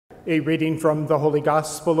A reading from the Holy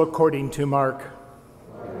Gospel according to Mark.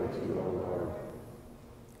 Glory to you, O Lord.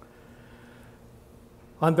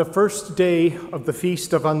 On the first day of the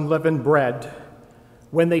Feast of Unleavened Bread,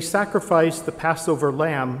 when they sacrificed the Passover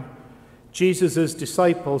lamb, Jesus'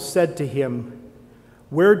 disciples said to him,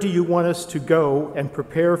 "Where do you want us to go and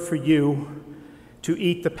prepare for you to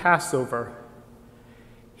eat the Passover?"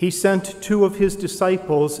 He sent two of his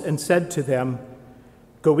disciples and said to them,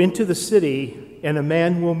 "Go into the city, and a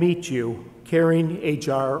man will meet you carrying a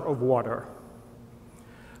jar of water.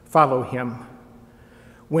 Follow him.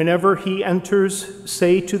 Whenever he enters,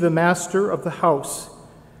 say to the master of the house,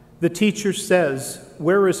 'The teacher says,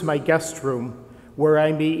 where is my guest room, where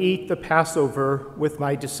I may eat the Passover with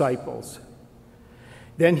my disciples?'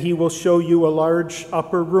 Then he will show you a large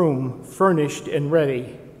upper room furnished and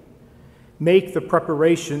ready. Make the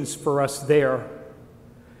preparations for us there."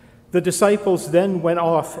 The disciples then went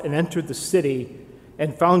off and entered the city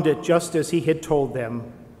and found it just as he had told them,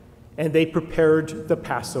 and they prepared the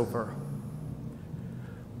Passover.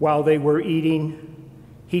 While they were eating,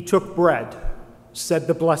 he took bread, said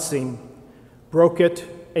the blessing, broke it,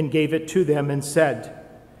 and gave it to them and said,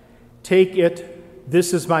 "Take it,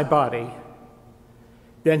 this is my body."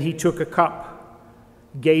 Then he took a cup,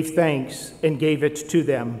 gave thanks, and gave it to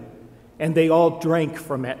them, and they all drank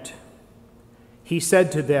from it. He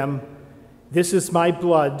said to them, "This is my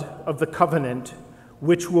blood of the covenant,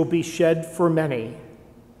 which will be shed for many.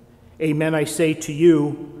 Amen, I say to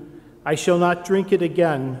you, I shall not drink it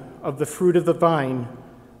again of the fruit of the vine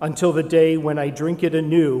until the day when I drink it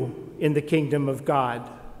anew in the kingdom of God."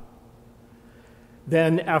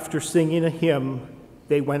 Then, after singing a hymn,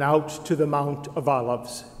 they went out to the Mount of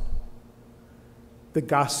Olives. The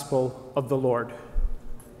Gospel of the Lord.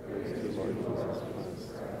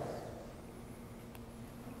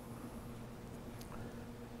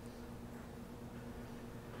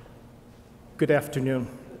 Good afternoon.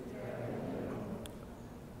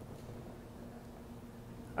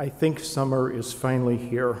 I think summer is finally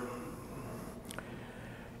here.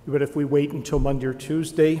 But if we wait until Monday or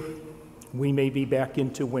Tuesday, we may be back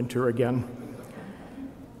into winter again.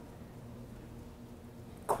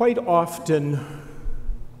 Quite often,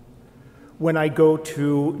 when I go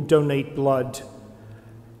to donate blood,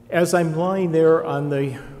 as I'm lying there on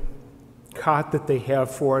the cot that they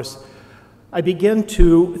have for us, I begin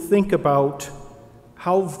to think about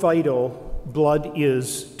how vital blood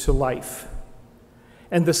is to life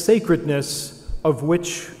and the sacredness of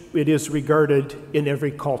which it is regarded in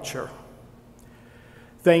every culture.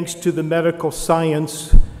 Thanks to the medical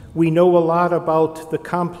science, we know a lot about the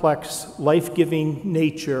complex, life-giving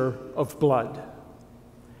nature of blood.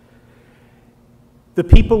 The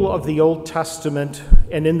people of the Old Testament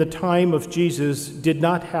and in the time of Jesus did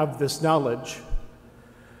not have this knowledge,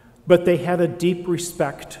 but they had a deep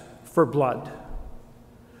respect for blood.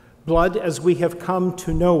 Blood, as we have come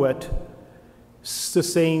to know it,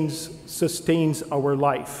 sustains our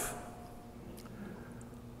life.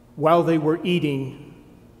 While they were eating,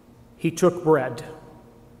 he took bread,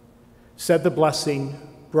 said the blessing,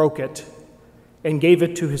 broke it, and gave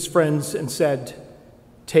it to his friends and said,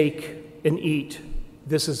 "Take and eat,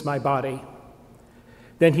 this is my body."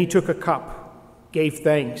 Then he took a cup, gave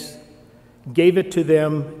thanks, gave it to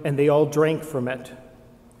them, and they all drank from it.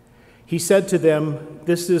 He said to them,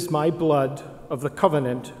 "This is my blood of the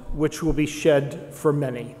covenant, which will be shed for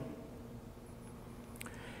many."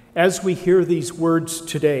 As we hear these words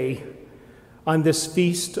today, on this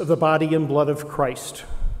feast of the body and blood of Christ,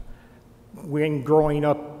 when growing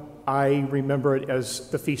up, I remember it as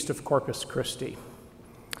the Feast of Corpus Christi.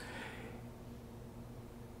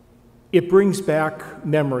 It brings back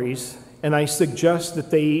memories, and I suggest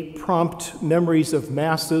that they prompt memories of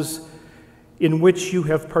masses in which you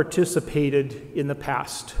have participated in the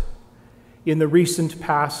past, in the recent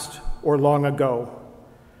past or long ago.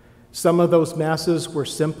 Some of those masses were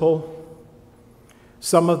simple.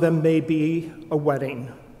 Some of them may be a wedding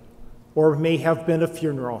or may have been a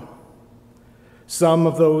funeral. Some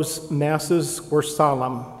of those masses were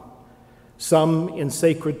solemn, some in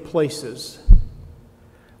sacred places,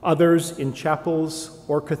 others in chapels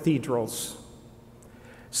or cathedrals,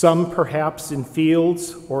 some perhaps in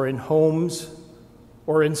fields or in homes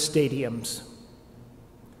or in stadiums.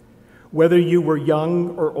 Whether you were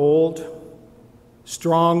young or old,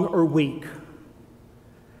 strong or weak,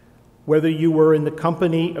 whether you were in the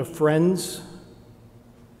company of friends,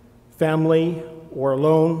 family, or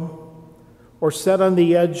alone, or sat on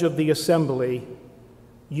the edge of the assembly,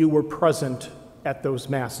 you were present at those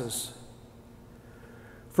masses.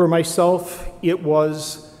 For myself, it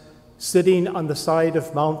was sitting on the side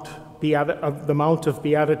of the Mount of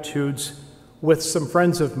Beatitudes with some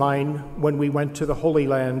friends of mine when we went to the Holy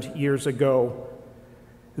Land years ago.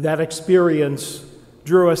 That experience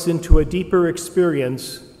drew us into a deeper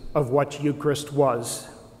experience of what Eucharist was.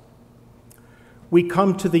 We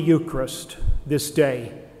come to the Eucharist this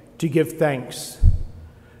day to give thanks,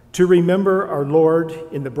 to remember our Lord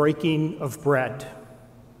in the breaking of bread.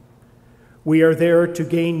 We are there to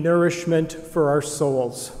gain nourishment for our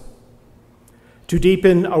souls, to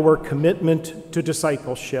deepen our commitment to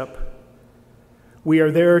discipleship. We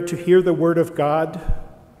are there to hear the word of God.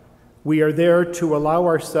 We are there to allow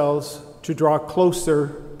ourselves to draw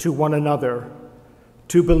closer to one another,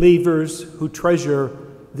 to believers who treasure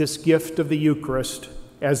this gift of the Eucharist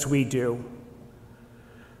as we do.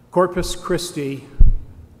 Corpus Christi,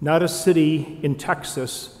 not a city in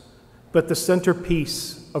Texas, but the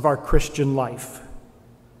centerpiece of our Christian life.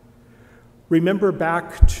 Remember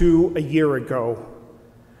back to a year ago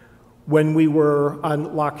when we were on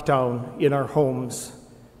lockdown in our homes,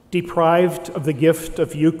 deprived of the gift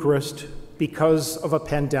of Eucharist because of a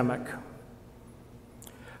pandemic.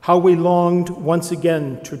 How we longed once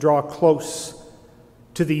again to draw close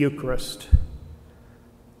to the Eucharist,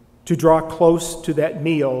 to draw close to that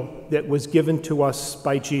meal that was given to us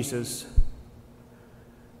by Jesus,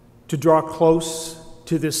 to draw close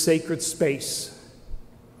to this sacred space,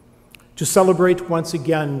 to celebrate once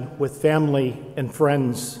again with family and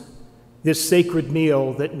friends this sacred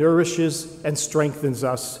meal that nourishes and strengthens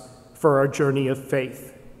us for our journey of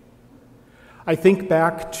faith. I think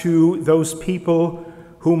back to those people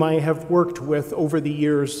whom I have worked with over the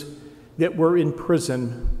years that were in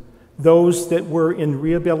prison, those that were in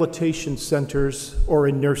rehabilitation centers or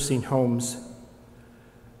in nursing homes,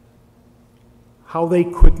 how they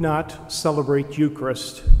could not celebrate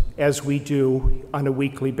Eucharist as we do on a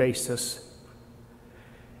weekly basis.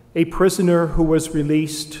 A prisoner who was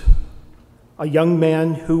released, a young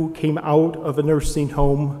man who came out of a nursing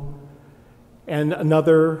home, and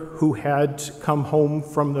another who had come home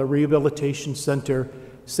from the rehabilitation center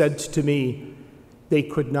said to me they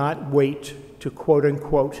could not wait to quote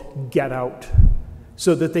unquote get out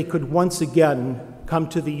so that they could once again come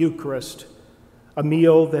to the Eucharist, a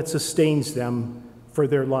meal that sustains them for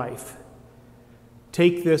their life.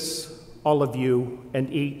 Take this, all of you,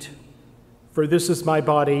 and eat, for this is my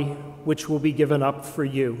body, which will be given up for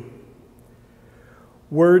you.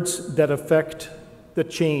 Words that affect the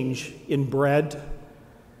change in bread,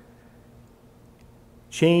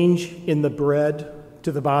 change in the bread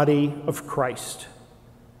to the body of Christ,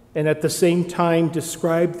 and at the same time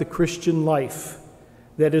describe the Christian life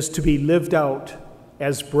that is to be lived out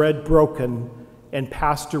as bread broken and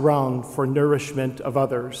passed around for nourishment of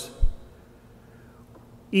others.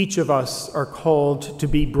 Each of us are called to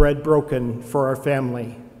be bread broken for our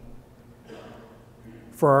family,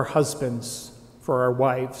 for our husbands, for our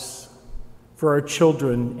wives, for our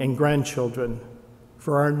children and grandchildren,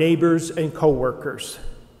 for our neighbors and co-workers,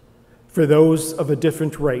 for those of a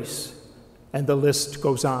different race, and the list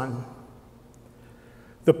goes on.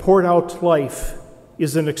 The poured out life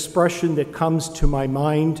is an expression that comes to my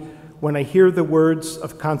mind when I hear the words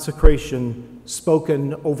of consecration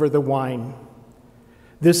spoken over the wine.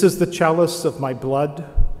 This is the chalice of my blood,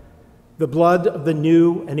 the blood of the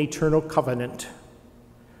new and eternal covenant,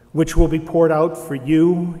 which will be poured out for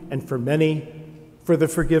you and for many for the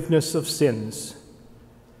forgiveness of sins.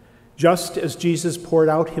 Just as Jesus poured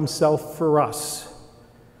out himself for us,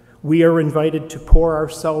 we are invited to pour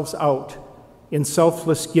ourselves out in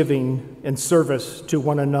selfless giving and service to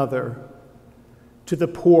one another, to the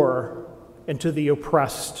poor and to the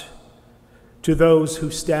oppressed, to those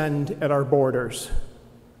who stand at our borders.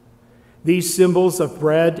 These symbols of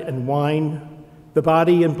bread and wine, the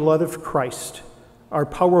body and blood of Christ, are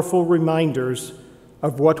powerful reminders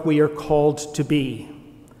of what we are called to be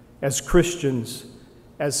as Christians,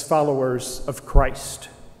 as followers of Christ.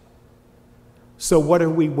 So what are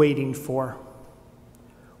we waiting for?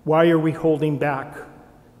 Why are we holding back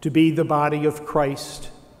to be the body of Christ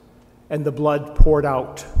and the blood poured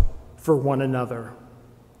out for one another?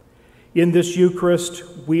 In this Eucharist,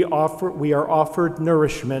 we are offered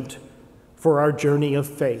nourishment for our journey of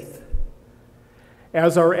faith.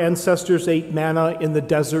 As our ancestors ate manna in the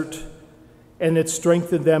desert, and it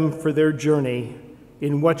strengthened them for their journey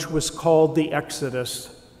in what was called the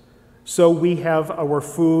Exodus, so we have our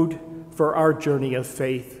food for our journey of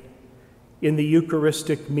faith in the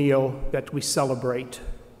Eucharistic meal that we celebrate.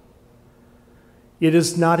 It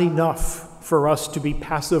is not enough for us to be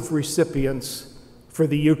passive recipients for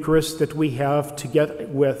the Eucharist that we have to get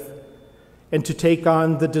with and to take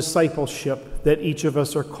on the discipleship that each of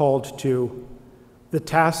us are called to, the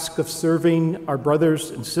task of serving our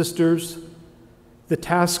brothers and sisters, the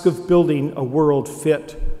task of building a world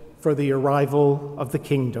fit for the arrival of the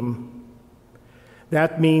kingdom.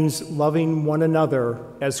 That means loving one another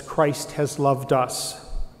as Christ has loved us.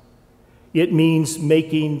 It means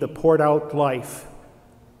making the poured out life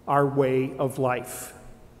our way of life.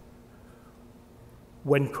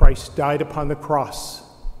 When Christ died upon the cross,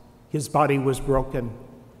 his body was broken.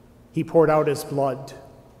 He poured out his blood.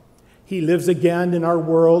 He lives again in our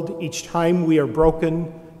world each time we are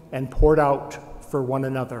broken and poured out for one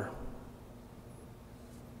another.